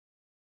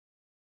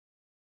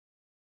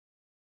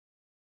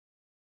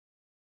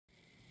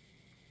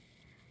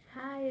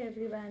Hi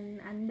everyone,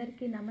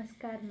 అందరికీ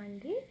నమస్కారం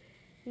అండి.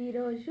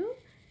 ఈరోజు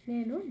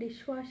నేను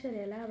డిష్ వాషర్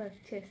ఎలా వర్క్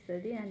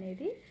చేస్తుంది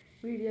అనేది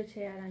వీడియో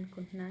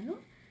చేయాలనుకుంటున్నాను.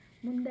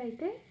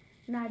 ముందైతే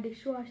నా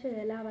డిష్ వాషర్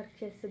ఎలా వర్క్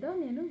చేస్తుందో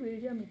నేను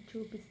వీడియో మీకు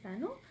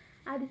చూపిస్తాను.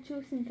 అది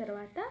చూసిన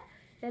తర్వాత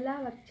ఎలా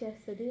వర్క్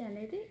చేస్తుంది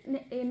అనేది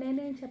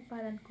నేనేం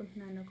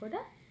చెప్పాలనుకుంటున్నానో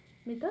కూడా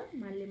మీతో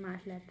మళ్ళీ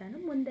మాట్లాడతాను.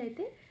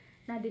 ముందైతే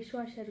నా డిష్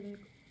వాషర్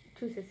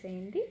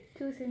చూసేసేయండి.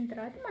 చూసిన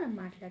తర్వాత మనం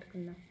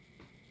మాట్లాడుకుందాం.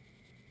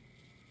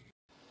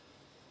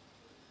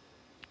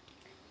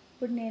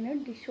 ఇప్పుడు నేను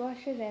డిష్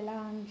వాషర్ ఎలా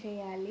ఆన్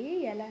చేయాలి,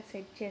 ఎలా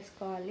సెట్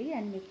చేసుకోవాలి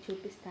అని మీకు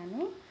చూపిస్తాను.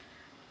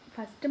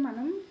 ఫస్ట్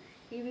మనం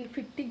ఇవి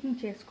ఫిట్టింగ్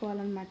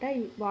చేసుకోవాలన్నమాట.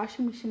 ఈ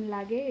వాషింగ్ మిషన్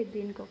లాగే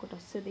దీనికి ఒకటి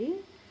వస్తుంది.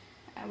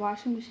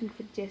 వాషింగ్ మిషన్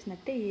ఫిట్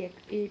చేసినట్టే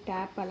ఈ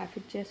ట్యాప్ అలా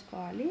ఫిట్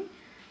చేసుకోవాలి.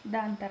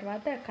 దాని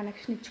తర్వాత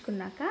కనెక్షన్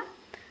ఇచ్చుకున్నాక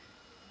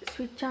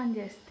స్విచ్ ఆన్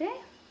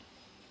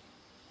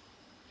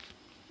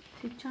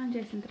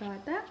చేసిన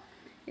తర్వాత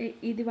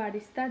ఇది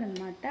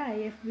వాడిస్తాడనమాట.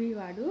 ఐఎఫ్బి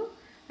వాడు,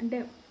 అంటే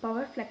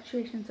పవర్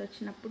ఫ్లక్చుయేషన్స్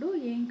వచ్చినప్పుడు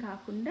ఏం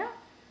కాకుండా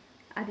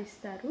అది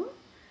ఇస్తారు.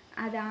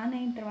 అది ఆన్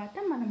అయిన తర్వాత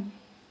మనం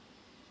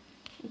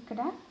ఇక్కడ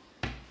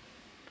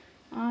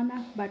ఆన్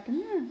ఆఫ్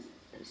బటన్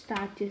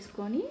స్టార్ట్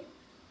చేసుకొని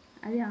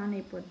అది ఆన్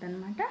అయిపోద్ది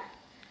అనమాట.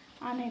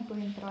 ఆన్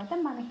అయిపోయిన తర్వాత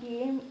మనకి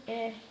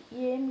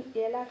ఏం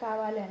ఎలా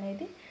కావాలి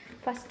అనేది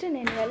ఫస్ట్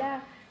నేను ఎలా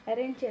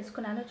అరేంజ్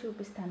చేసుకున్నానో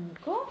చూపిస్తాను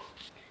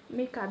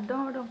మీకు అర్థం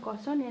అవడం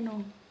కోసం. నేను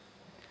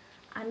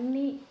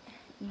అన్ని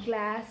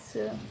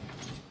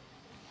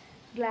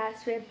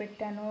గ్లాస్వేర్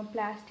పెట్టాను,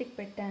 ప్లాస్టిక్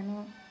పెట్టాను,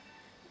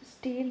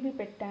 స్టీల్వి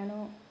పెట్టాను,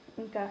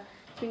 ఇంకా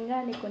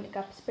పింగాణి కొన్ని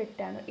కప్స్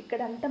పెట్టాను.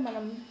 ఇక్కడంతా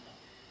మనం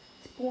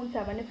స్పూన్స్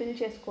అవన్నీ ఫిల్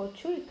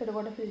చేసుకోవచ్చు, ఇక్కడ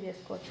కూడా ఫిల్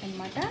చేసుకోవచ్చు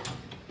అన్నమాట.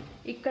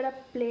 ఇక్కడ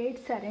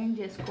ప్లేట్స్ అరేంజ్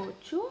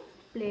చేసుకోవచ్చు.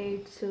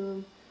 ప్లేట్స్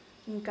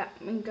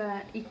ఇంకా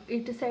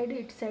ఇటు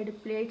సైడ్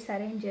ప్లేట్స్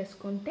అరేంజ్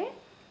చేసుకుంటే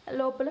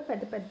లోపల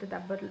పెద్ద పెద్ద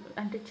దబ్బర్లు,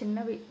 అంటే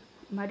చిన్నవి,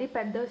 మరీ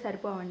పెద్దవి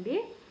సరిపోవండి,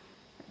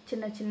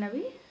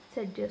 చిన్నవి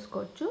సెట్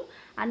చేసుకోవచ్చు.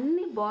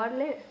 అన్నీ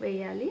బార్లే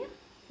వేయాలి,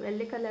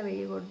 వెల్లికల్లా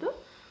వేయకూడదు.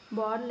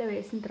 బార్లే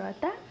వేసిన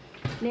తర్వాత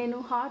నేను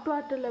హాట్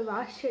వాటర్లో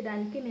వాష్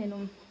చేయడానికి నేను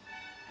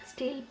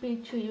స్టీల్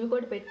పీచు ఇవి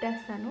కూడా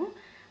పెట్టేస్తాను.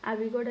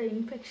 అవి కూడా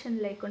ఇన్ఫెక్షన్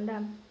లేకుండా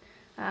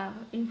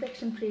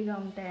ఇన్ఫెక్షన్ ఫ్రీగా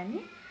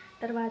ఉంటాయని.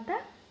 తర్వాత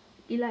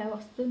ఇలా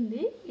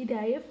వస్తుంది. ఇది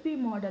ఐఎఫ్బి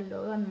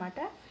మోడల్లో అన్నమాట.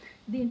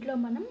 దీంట్లో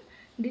మనం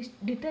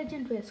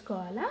డిటర్జెంట్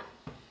వేసుకోవాలా.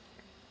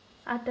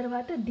 ఆ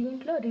తర్వాత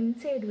దీంట్లో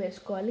రిన్సైడ్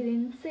వేసుకోవాలి.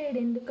 రిన్సైడ్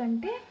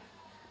ఎందుకంటే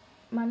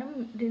మనం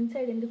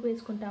రిన్సైడ్ ఎందుకు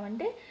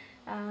వేసుకుంటామంటే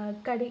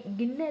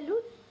గిన్నెలు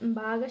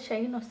బాగా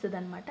షైన్ వస్తుంది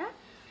అనమాట.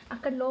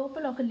 అక్కడ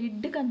లోపల ఒక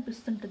లిడ్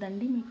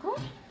కనిపిస్తుంటుందండి మీకు.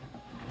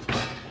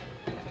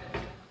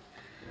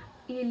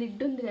 ఈ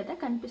లిడ్ ఉంది కదా,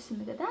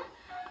 కనిపిస్తుంది కదా,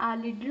 ఆ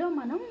లిడ్లో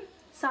మనం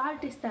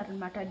సాల్ట్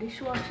ఇస్తారనమాట,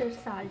 డిష్ వాషర్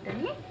సాల్ట్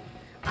అని.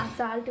 ఆ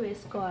సాల్ట్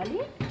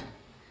వేసుకోవాలి.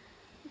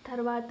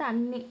 తర్వాత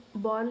అన్ని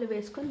బాల్లు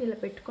వేసుకొని ఇలా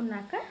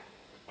పెట్టుకున్నాక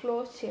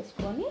క్లోజ్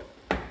చేసుకొని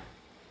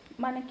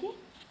మనకి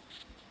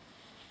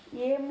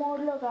ఏ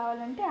మోడ్లో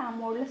కావాలంటే ఆ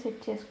మోడ్లో సెట్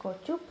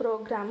చేసుకోవచ్చు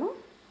ప్రోగ్రాము.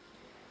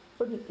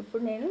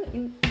 ఇప్పుడు నేను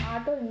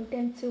ఆటో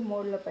ఇంటెన్సివ్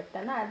మోడ్లో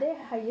పెట్టాను. అదే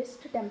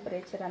హైయెస్ట్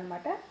టెంపరేచర్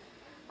అనమాట.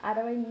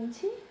 60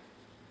 నుంచి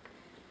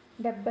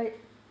 70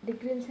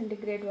 డిగ్రీల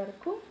సెంటిగ్రేడ్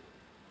వరకు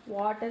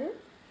వాటర్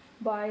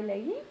బాయిల్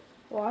అయ్యి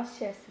వాష్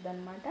చేస్తుంది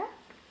అనమాట.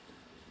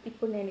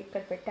 ఇప్పుడు నేను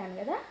ఇక్కడ పెట్టాను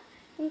కదా,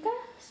 ఇంకా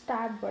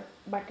స్టార్ట్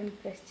బటన్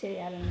ప్రెస్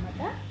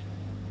చేయాలన్నమాట.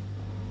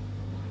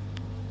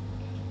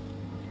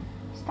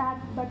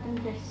 స్టార్ట్ బటన్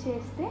ప్రెస్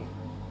చేస్తే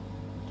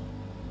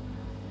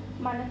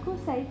మనకు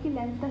సైకిల్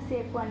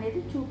ఎంతసేపు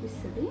అనేది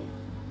చూపిస్తుంది.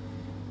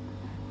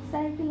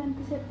 సైకిల్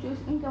ఎంతసేపు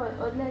చూసి ఇంకా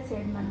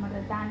వదిలేసేయడం అనమాట.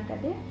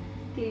 దానికదే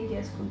క్లీన్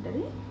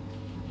చేసుకుంటుంది.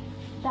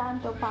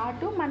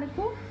 దాంతోపాటు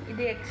మనకు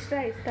ఇది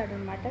ఎక్స్ట్రా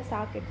ఇస్తాడనమాట,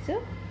 సాకెట్స్.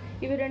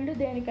 ఇవి రెండు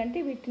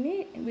దేనికంటే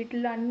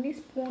వీటిలో అన్ని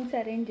స్పూన్స్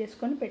అరేంజ్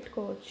చేసుకొని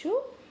పెట్టుకోవచ్చు.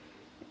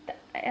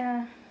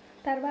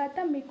 తర్వాత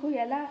మీకు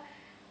ఎలా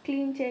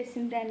క్లీన్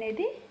చేసింది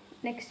అనేది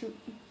నెక్స్ట్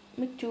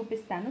మీకు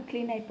చూపిస్తాను.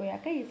 క్లీన్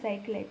అయిపోయాక, ఈ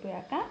సైకిల్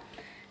అయిపోయాక.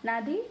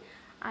 నాది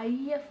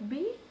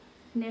ఐఎఫ్బి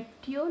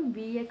నెప్ట్యూన్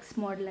విఎక్స్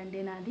మోడల్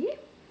అండి నాది.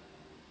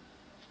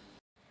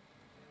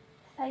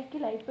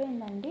 సైకిల్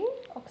అయిపోయిందండి.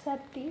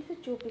 ఒకసారి తీసి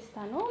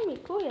చూపిస్తాను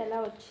మీకు ఎలా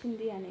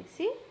వచ్చింది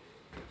అనేసి.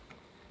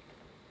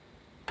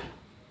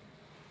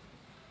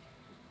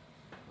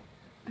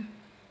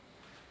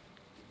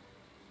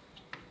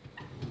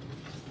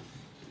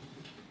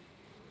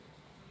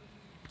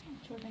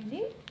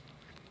 చూడండి,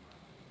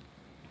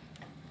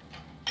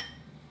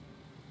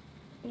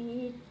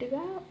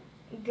 నీట్గా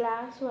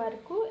గ్లాస్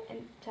వరకు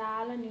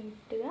చాలా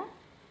నీట్గా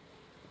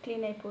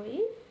క్లీన్ అయిపోయి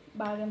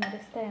బాగా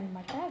మెరుస్తాయి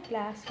అన్నమాట.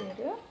 గ్లాస్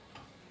వేరు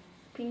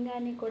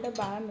పింగాణి కూడా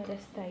బాగా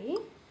మెరుస్తాయి.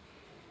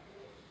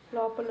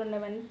 లోపల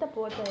ఉన్నవంతా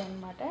పోతాయి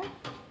అన్నమాట.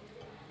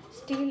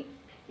 స్టీల్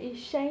ఈ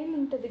షైన్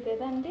ఉంటుంది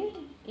కదండి,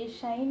 ఈ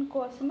షైన్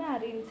కోసమే ఆ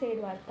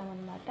రిన్సైడ్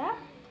వాడతామన్నమాట.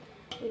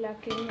 ఇలా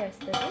క్లీన్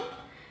చేస్తుంది.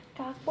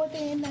 కాకపోతే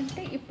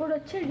ఏంటంటే ఇప్పుడు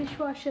వచ్చే డిష్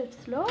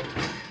వాషర్స్లో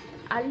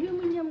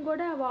అల్యూమినియం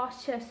కూడా వాష్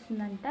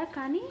చేస్తుందంట,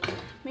 కానీ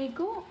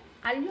మీకు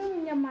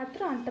అల్యూమినియం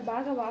మాత్రం అంత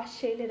బాగా వాష్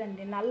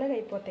చేయలేదండి, నల్లగా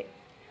అయిపోతాయి.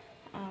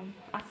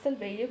 అస్సలు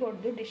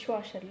వేయకూడదు డిష్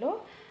వాషర్లో.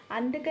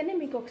 అందుకని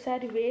మీకు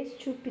ఒకసారి వేసి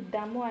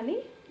చూపిద్దాము అని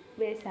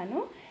వేశాను.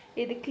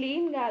 ఇది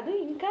క్లీన్ కాదు,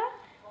 ఇంకా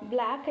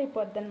బ్లాక్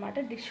అయిపోద్ది అనమాట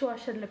డిష్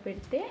వాషర్లో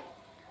పెడితే.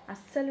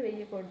 అస్సలు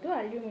వేయకూడదు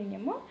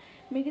అల్యూమినియము.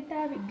 మిగతా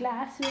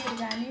గ్లాస్ వేర్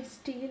కానీ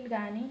స్టీల్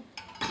కానీ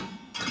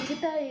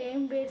మిగతా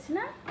ఏం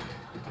వేసినా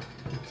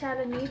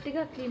చాలా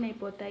నీట్గా క్లీన్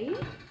అయిపోతాయి.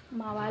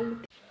 మా వాళ్ళు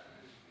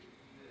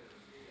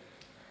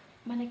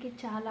మనకి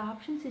చాలా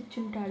ఆప్షన్స్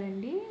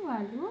ఇచ్చుంటాడండి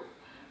వాళ్ళు.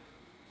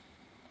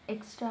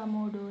 Extra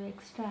mode,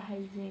 extra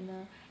hygiene,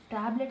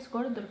 tablets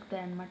కూడా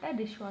దొరుకుతాయి అన్నమాట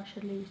డిష్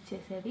వాషర్లో యూజ్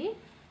చేసేవి.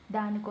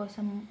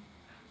 దానికోసం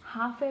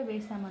హాఫే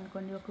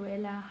వేసామనుకోండి,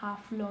 ఒకవేళ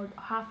హాఫ్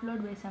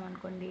లోడ్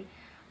వేసామనుకోండి,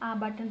 ఆ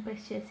బటన్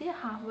ప్రెస్ చేసి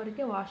హాఫ్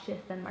వరకే వాష్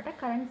చేస్తుంది అనమాట.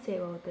 కరెంట్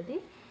సేవ్ అవుతుంది.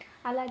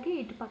 అలాగే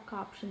ఇటు పక్క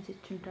ఆప్షన్స్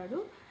ఇచ్చుంటాడు,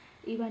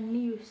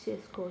 ఇవన్నీ యూజ్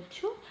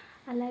చేసుకోవచ్చు.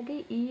 అలాగే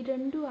ఈ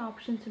 2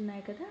 ఆప్షన్స్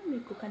ఉన్నాయి కదా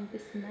మీకు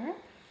కనిపిస్తున్నాయా,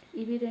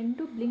 ఇవి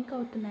 2 బ్లింక్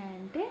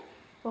అవుతున్నాయంటే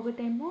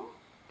ఒకటేమో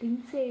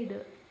రిన్సైడ్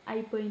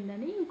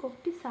అయిపోయిందని,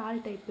 ఇంకొకటి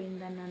సాల్ట్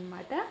అయిపోయిందని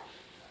అనమాట.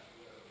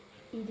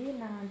 ఇది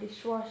నా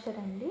డిష్ వాషర్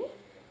అండి.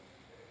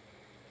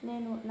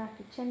 నేను నా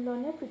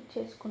కిచెన్లోనే ఫిట్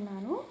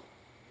చేసుకున్నాను.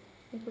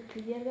 మీకు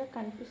క్లియర్గా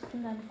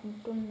కనిపిస్తుంది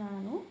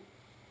అనుకుంటున్నాను.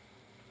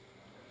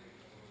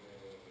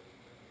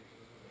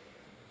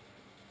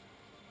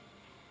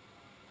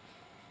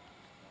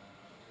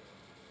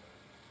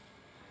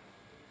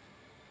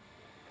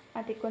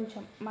 అది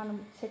కొంచెం మనం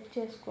సెట్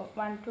చేసుకో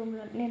వంట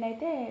రూమ్లో,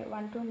 నేనైతే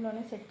వంట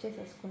రూమ్లోనే సెట్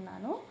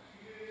చేసేసుకున్నాను.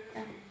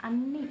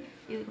 అన్నీ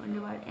ఇదిగోండి,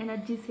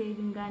 ఎనర్జీ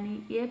సేవింగ్ కానీ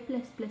A++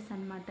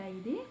 అనమాట.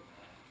 ఇది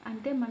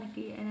అంటే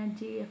మనకి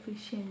ఎనర్జీ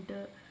ఎఫిషియెంట్,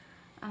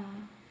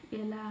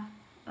 ఎలా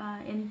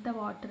ఎంత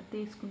వాటర్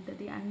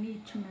తీసుకుంటుంది అన్నీ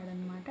ఇచ్చున్నాడు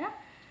అనమాట.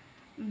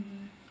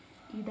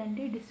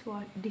 ఇదండి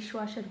డిష్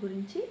వాషర్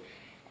గురించి.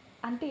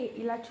 అంటే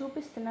ఇలా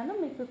చూపిస్తున్నాను,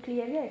 మీకు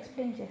క్లియర్గా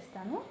ఎక్స్ప్లెయిన్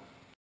చేస్తాను.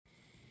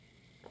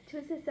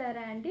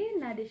 చూసేసారా అండి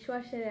నా డిష్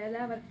వాషర్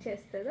ఎలా వర్క్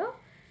చేస్తుందో.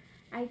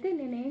 అయితే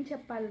నేనేం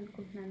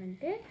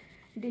చెప్పాలనుకుంటున్నానంటే,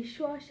 డిష్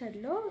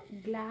వాషర్లో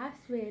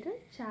గ్లాస్ వేర్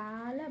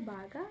చాలా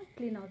బాగా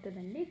క్లీన్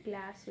అవుతుందండి.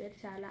 గ్లాస్ వేర్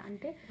చాలా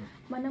అంటే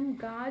మనం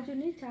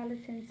గాజుని చాలా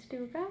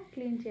సెన్సిటివ్గా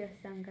క్లీన్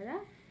చేస్తాం కదా,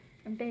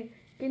 అంటే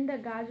కింద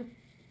గాజు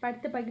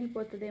పడితే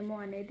పగిలిపోతుందేమో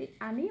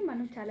అని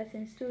మనం చాలా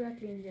సెన్సిటివ్గా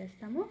క్లీన్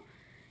చేస్తాము.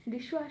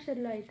 డిష్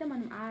వాషర్లో అయితే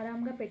మనం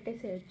ఆరాంగా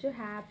పెట్టేసేయచ్చు,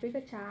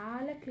 హ్యాపీగా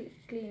చాలా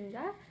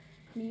క్లీన్గా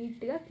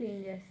నీట్గా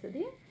క్లీన్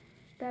చేస్తుంది.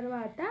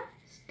 తర్వాత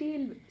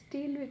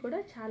స్టీల్వి కూడా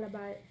చాలా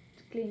బాగా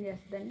క్లీన్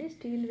చేస్తుందండి.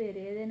 స్టీల్ వేర్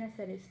ఏదైనా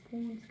సరే,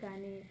 స్పూన్స్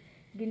కానీ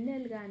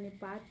గిన్నెలు కానీ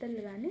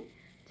పాత్రలు కానీ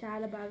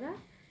చాలా బాగా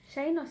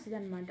షైన్ వస్తుంది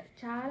అనమాట.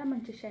 చాలా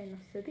మంచి షైన్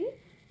వస్తుంది.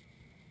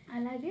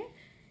 అలాగే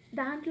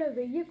దాంట్లో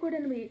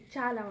వెయ్యకూడనివి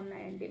చాలా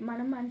ఉన్నాయండి.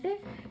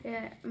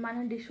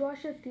 మనం డిష్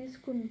వాషర్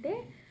తీసుకుంటే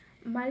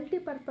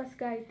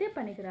మల్టీపర్పస్గా అయితే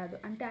పనికిరాదు.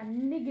 అంటే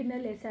అన్ని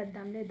గిన్నెలు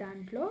వేసేద్దాంలే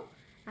దాంట్లో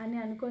అని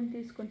అనుకొని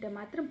తీసుకుంటే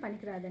మాత్రం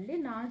పనికిరాదండి.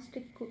 నాన్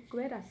స్టిక్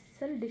కుక్వేర్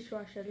అస్సలు డిష్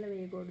వాషర్లో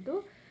వేయకూడదు.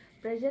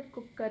 ప్రెషర్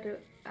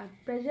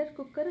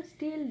కుక్కర్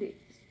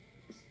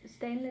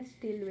స్టెయిన్లెస్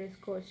స్టీల్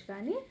వేసుకోవచ్చు,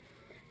 కానీ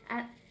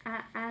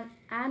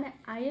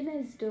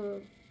అయనైజ్డ్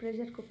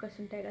ప్రెషర్ కుక్కర్స్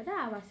ఉంటాయి కదా,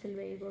 అవి అస్సలు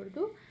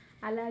వేయకూడదు.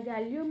 అలాగే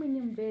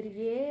అల్యూమినియం వేర్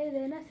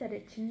ఏదైనా సరే,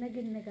 చిన్న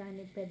గిన్నె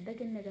కానీ పెద్ద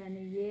గిన్నె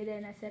కానీ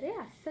ఏదైనా సరే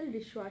అస్సలు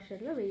డిష్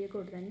వాషర్లో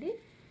వేయకూడదండి.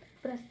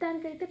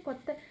 ప్రస్తుతానికైతే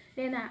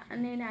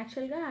నేను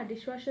యాక్చువల్గా ఆ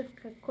డిష్ వాషర్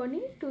కొని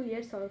 2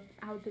 years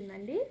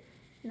అవుతుందండి.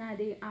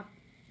 నాది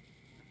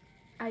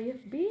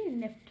IFB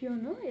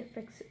నెప్ట్యూన్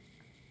FX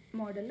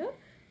మోడల్.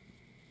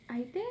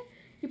 అయితే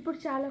ఇప్పుడు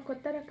చాలా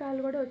కొత్త రకాలు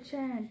కూడా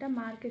వచ్చాయంట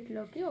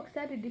మార్కెట్లోకి.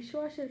 ఒకసారి డిష్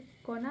వాషర్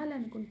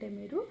కొనాలనుకుంటే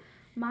మీరు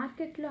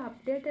మార్కెట్లో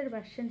అప్డేటెడ్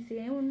వెర్షన్స్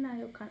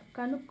ఏమున్నాయో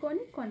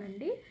కనుక్కొని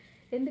కొనండి.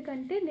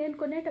 ఎందుకంటే నేను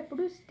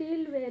కొనేటప్పుడు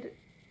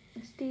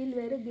స్టీల్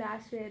వేర్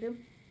గ్లాస్ వేర్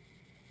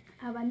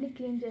అవన్నీ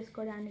క్లీన్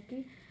చేసుకోవడానికి,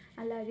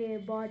 అలాగే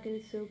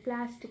బాటిల్స్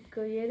ప్లాస్టిక్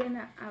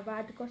ఏదైనా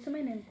వాటి కోసమే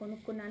నేను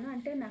కొనుక్కున్నాను.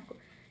 అంటే నాకు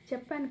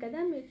చెప్పాను కదా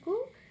మీకు,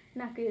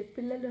 నాకు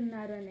పిల్లలు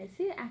ఉన్నారు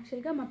అనేసి.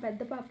 యాక్చువల్గా మా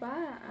పెద్ద పాప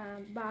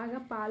బాగా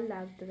పాలు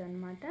తాగుతుంది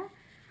అనమాట.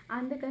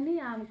 అందుకని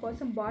ఆమె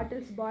కోసం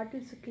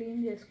బాటిల్స్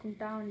క్లీన్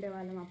చేసుకుంటూ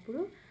ఉండేవాళ్ళం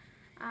అప్పుడు.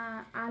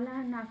 అలా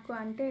నాకు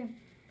అంటే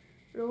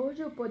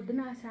రోజు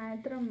పొద్దున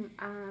సాయంత్రం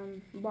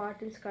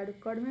బాటిల్స్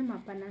కడుక్కోవడమే మా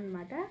పని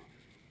అనమాట.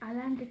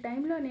 అలాంటి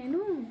టైంలో నేను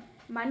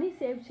మనీ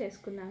సేవ్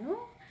చేసుకున్నాను.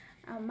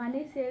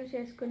 మనీ సేవ్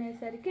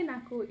చేసుకునేసరికి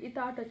నాకు ఈ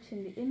థాట్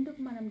వచ్చింది, ఎందుకు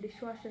మనం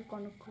డిష్ వాషర్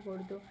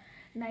కొనుక్కోకూడదు.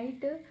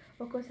 నైట్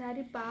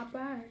ఒక్కోసారి పాప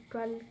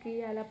 12కి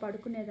అలా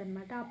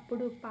పడుకునేదన్నమాట.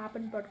 అప్పుడు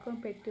పాపని పడుకొని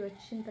పెట్టి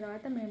వచ్చిన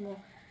తర్వాత మేము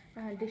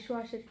డిష్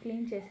వాషర్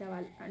క్లీన్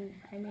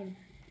చేసేవాళ్ళం.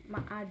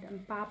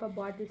 పాప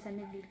బాటిల్స్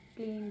అన్నీ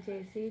క్లీన్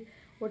చేసి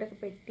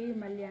ఉడకపెట్టి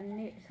మళ్ళీ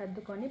అన్నీ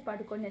సర్దుకొని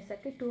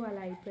పడుకునేసరికి 2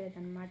 అలా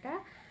అయిపోయేదన్నమాట.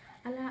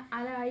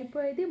 అలా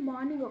అయిపోయేది.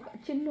 మార్నింగ్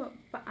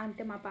ఒక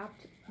అంటే మా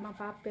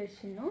పాప పేరు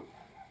చిన్ను.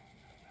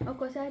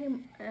 ఒక్కోసారి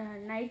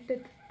నైట్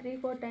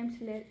 3-4 times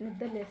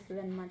నిద్ర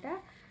లేస్తుంది అనమాట.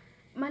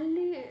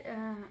 మళ్ళీ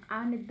ఆ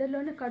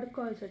నిద్రలోనే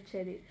కడుక్కోవాల్సి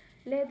వచ్చేది,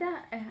 లేదా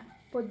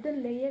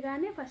పొద్దున్న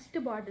లేయగానే ఫస్ట్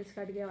బాటిల్స్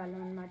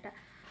కడిగేవాళ్ళం అనమాట.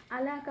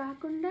 అలా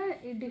కాకుండా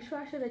ఈ డిష్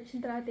వాషర్ వచ్చిన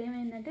తర్వాత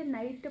ఏమైందంటే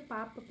నైట్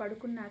పాప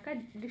పడుకున్నాక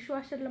డిష్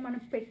వాషర్లో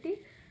మనం పెట్టి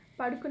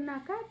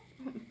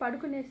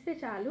పడుకునేస్తే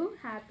చాలు,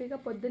 హ్యాపీగా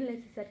పొద్దున్న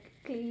లేచేసరికి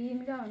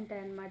క్లీన్గా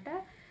ఉంటాయి అన్నమాట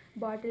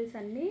బాటిల్స్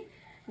అన్నీ.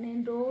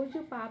 నేను రోజు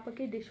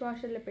పాపకి డిష్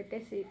వాషర్లో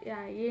పెట్టేసి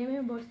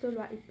ఏమేమి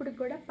వస్తువులు ఇప్పుడు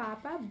కూడా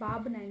పాప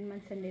బాబు 9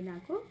 months అండి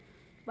నాకు,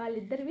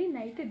 వాళ్ళిద్దరివి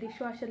నైట్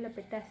డిష్ వాషర్లో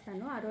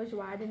పెట్టేస్తాను. ఆ రోజు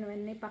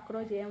వాడినవన్నీ పక్క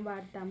రోజు ఏం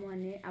వాడతాము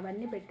అని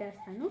అవన్నీ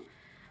పెట్టేస్తాను.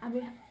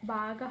 అవి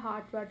బాగా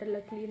హాట్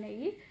వాటర్లో క్లీన్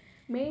అయ్యి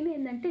మెయిన్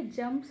ఏంటంటే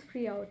జర్మ్స్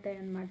ఫ్రీ అవుతాయి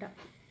అన్నమాట.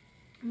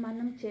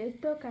 మనం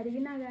చేతితో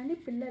కడిగినా కానీ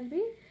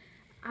పిల్లలవి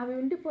అవి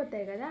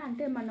ఉండిపోతాయి కదా,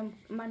 అంటే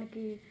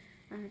మనకి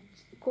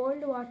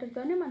కోల్డ్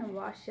వాటర్తోనే మనం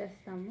వాష్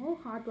చేస్తాము,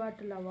 హాట్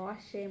వాటర్లో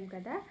వాష్ చేయం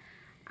కదా.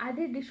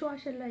 అదే డిష్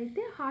వాషర్లో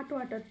అయితే హాట్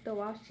వాటర్తో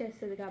వాష్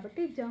చేస్తుంది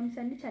కాబట్టి జర్మ్స్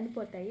అన్నీ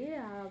చనిపోతాయి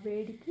ఆ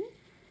వేడికి.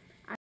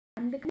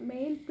 అందుకే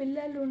మెయిన్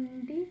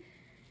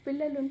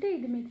పిల్లలుంటే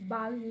ఇది మీకు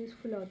బాగా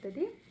యూస్ఫుల్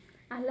అవుతుంది.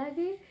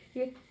 అలాగే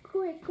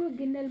ఎక్కువ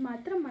గిన్నెలు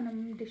మాత్రం మనం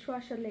డిష్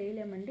వాషర్లో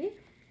వేయలేమండి.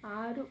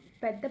 6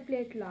 పెద్ద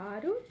ప్లేట్లు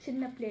 6,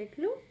 చిన్న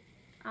ప్లేట్లు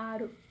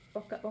 6,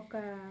 ఒక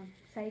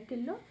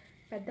సైకిల్లో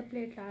పెద్ద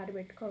ప్లేట్లు 6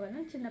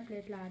 పెట్టుకోగలం, చిన్న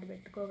ప్లేట్లు 6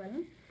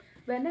 పెట్టుకోగలం.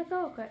 వెనక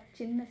ఒక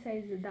చిన్న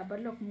సైజు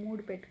దబ్బర్లో ఒక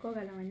 3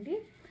 పెట్టుకోగలమండి.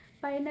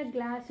 పైన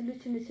గ్లాసులు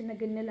చిన్న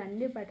గిన్నెలు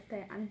అన్నీ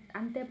పడతాయి,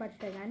 అంతే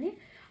పడతాయి. కానీ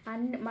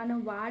మనం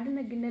వాడిన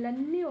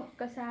గిన్నెలన్నీ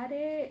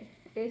ఒక్కసారే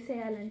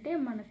వేసేయాలంటే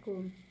మనకు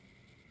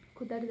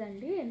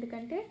కుదరదండి.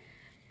 ఎందుకంటే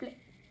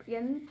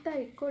ఎంత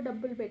ఎక్కువ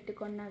డబ్బులు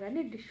పెట్టుకున్నా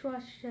కానీ డిష్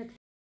వాషర్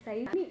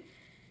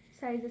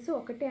సైజెస్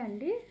ఒకటే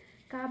అండి.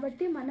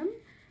 కాబట్టి మనం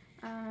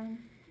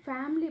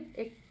ఫ్యామిలీ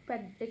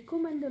ఎక్కువ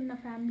మంది ఉన్న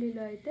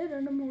ఫ్యామిలీలో అయితే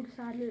 2-3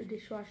 సార్లు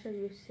డిష్ వాషర్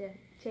యూస్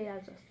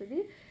చేయాల్సి వస్తుంది.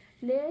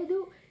 లేదు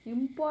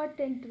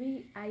ఇంపార్టెంట్వి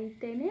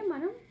అయితేనే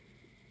మనం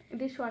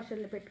డిష్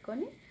వాషర్లో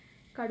పెట్టుకొని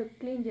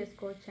క్లీన్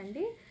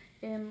చేసుకోవచ్చండి.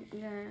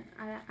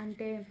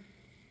 అంటే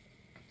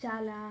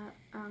చాలా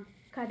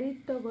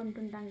ఖరీదుతో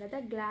కొంటుంటాం కదా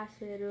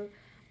గ్లాస్వేర్,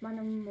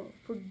 మనం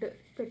ఫుడ్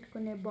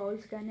పెట్టుకునే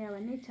బౌల్స్ కానీ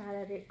అవన్నీ చాలా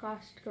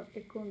కాస్ట్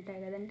ఎక్కువ ఉంటాయి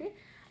కదండి.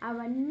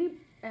 అవన్నీ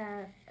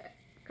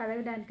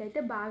కడగడానికైతే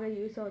బాగా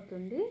యూస్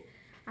అవుతుంది.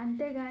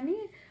 అంతేగాని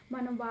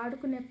మనం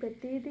వాడుకునే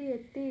ప్రతిదీ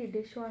ఎత్తి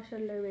డిష్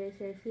వాషర్లో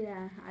వేసేసి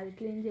అది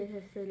క్లీన్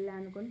చేసేస్తుంది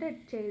అనుకుంటే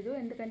చేయదు.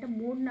 ఎందుకంటే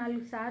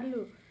 3-4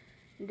 సార్లు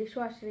డిష్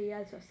వాషర్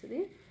వేయాల్సి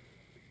వస్తుంది.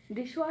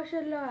 డిష్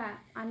వాషర్లో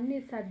అన్నీ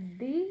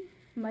సర్ది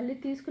మళ్ళీ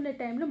తీసుకునే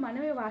టైంలో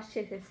మనమే వాష్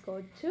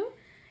చేసేసుకోవచ్చు.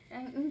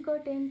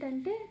 ఇంకోటి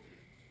ఏంటంటే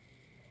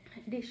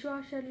డిష్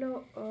వాషర్లో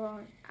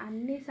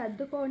అన్నీ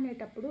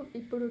సర్దుకునేటప్పుడు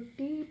ఇప్పుడు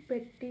టీ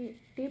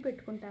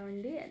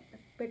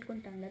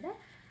పెట్టుకుంటాం కదా,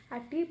 ఆ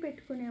టీ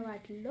పెట్టుకునే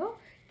వాటిల్లో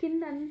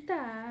కిందంతా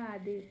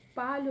అది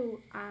పాలు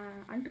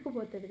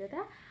అంటుకుపోతుంది కదా,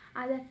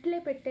 అది అట్లే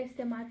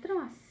పెట్టేస్తే మాత్రం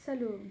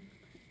అస్సలు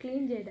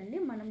క్లీన్ చేయదండి.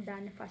 మనం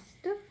దాన్ని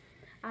ఫస్ట్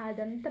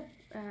అదంతా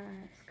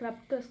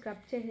స్క్రబ్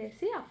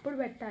చేసేసి అప్పుడు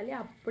పెట్టాలి,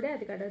 అప్పుడే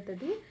అది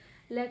కడుగుతుంది.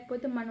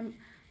 లేకపోతే మనం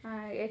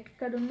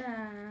ఎక్కడున్న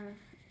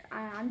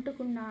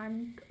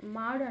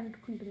మాడు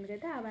అంటుకుంటుంది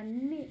కదా,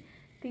 అవన్నీ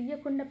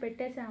తీయకుండా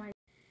పెట్టేసామంటే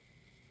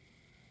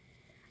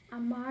ఆ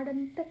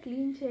మాడంతా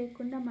క్లీన్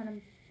చేయకుండా మనం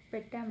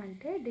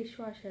పెట్టామంటే డిష్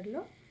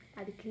వాషర్లో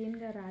అది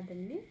క్లీన్గా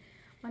రాదండి.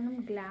 మనం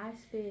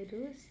గ్లాస్వేర్,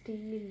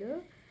 స్టీల్,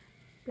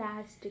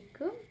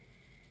 ప్లాస్టిక్,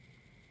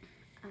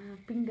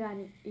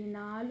 పింగాణి ఈ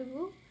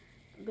 4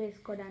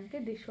 వేసుకోవడానికి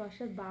డిష్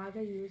వాషర్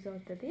బాగా యూజ్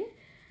అవుతుంది.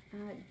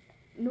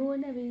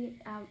 నూనెవి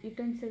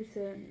యుటెన్సిల్స్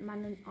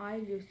మనం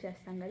ఆయిల్ యూజ్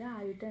చేస్తాం కదా, ఆ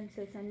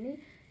యుటెన్సిల్స్ అన్నీ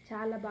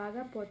చాలా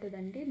బాగా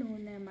పోతుందండి.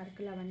 నూనె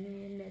మరకలు అవన్నీ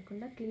ఏం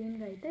లేకుండా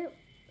క్లీన్గా అయితే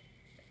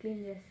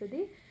క్లీన్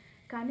చేస్తుంది.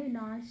 కానీ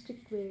నాన్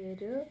స్టిక్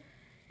వేర్,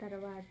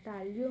 తర్వాత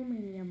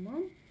అల్యూమినియము,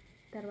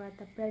 తర్వాత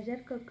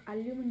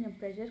అల్యూమినియం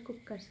ప్రెషర్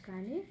కుక్కర్స్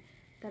కానీ,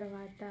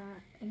 తర్వాత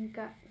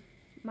ఇంకా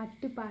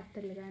మట్టి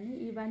పాత్రలు కానీ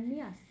ఇవన్నీ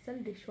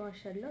అస్సలు డిష్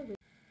వాషర్లో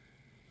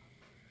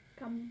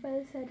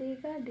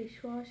కంపల్సరీగా డిష్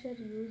వాషర్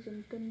యూజ్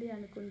ఉంటుంది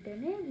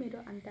అనుకుంటేనే మీరు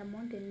అంత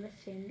అమౌంట్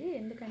ఇన్వెస్ట్ చేయండి.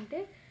 ఎందుకంటే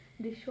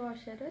డిష్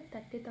వాషర్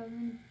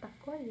 30,000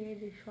 తక్కువ ఏ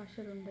డిష్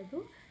వాషర్ ఉండదు.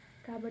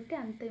 కాబట్టి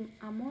అంత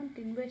అమౌంట్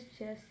ఇన్వెస్ట్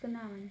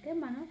చేస్తున్నామంటే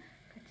మనం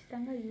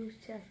ఖచ్చితంగా యూజ్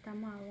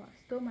చేస్తాము, ఆ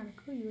వస్తువు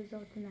మనకు యూజ్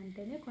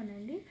అవుతుందంటేనే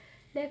కొనండి.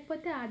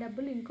 లేకపోతే ఆ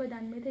డబ్బులు ఇంకో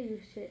దాని మీద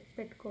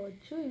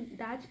పెట్టుకోవచ్చు,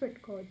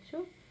 దాచిపెట్టుకోవచ్చు.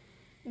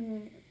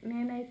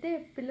 నేనైతే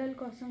పిల్లల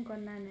కోసం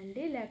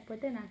కొన్నానండి,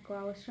 లేకపోతే నాకు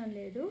అవసరం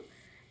లేదు.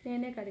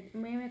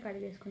 మేమే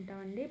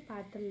కడిగేసుకుంటామండి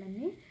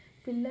పాత్రలన్నీ.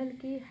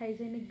 పిల్లలకి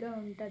హైజీనిక్గా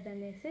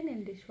ఉంటుందనేసి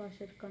నేను డిష్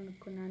వాషర్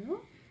కొనుక్కున్నాను.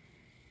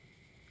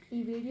 ఈ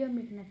వీడియో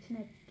మీకు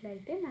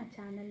నచ్చినట్లయితే నా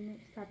ఛానల్ని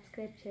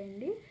సబ్స్క్రైబ్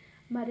చేయండి.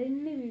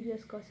 మరిన్ని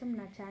వీడియోస్ కోసం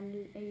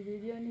ఈ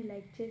వీడియోని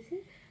లైక్ చేసి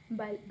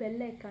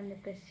బెల్ ఐకాన్ని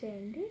ప్రెస్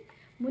చేయండి.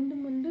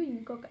 ముందు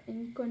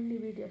ఇంకొన్ని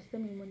వీడియోస్తో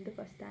మీ ముందుకు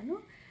వస్తాను.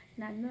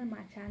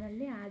 మా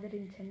ఛానల్ని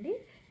ఆదరించండి.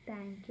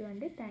 థ్యాంక్ యూ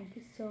అండి. Thank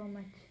you so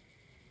much.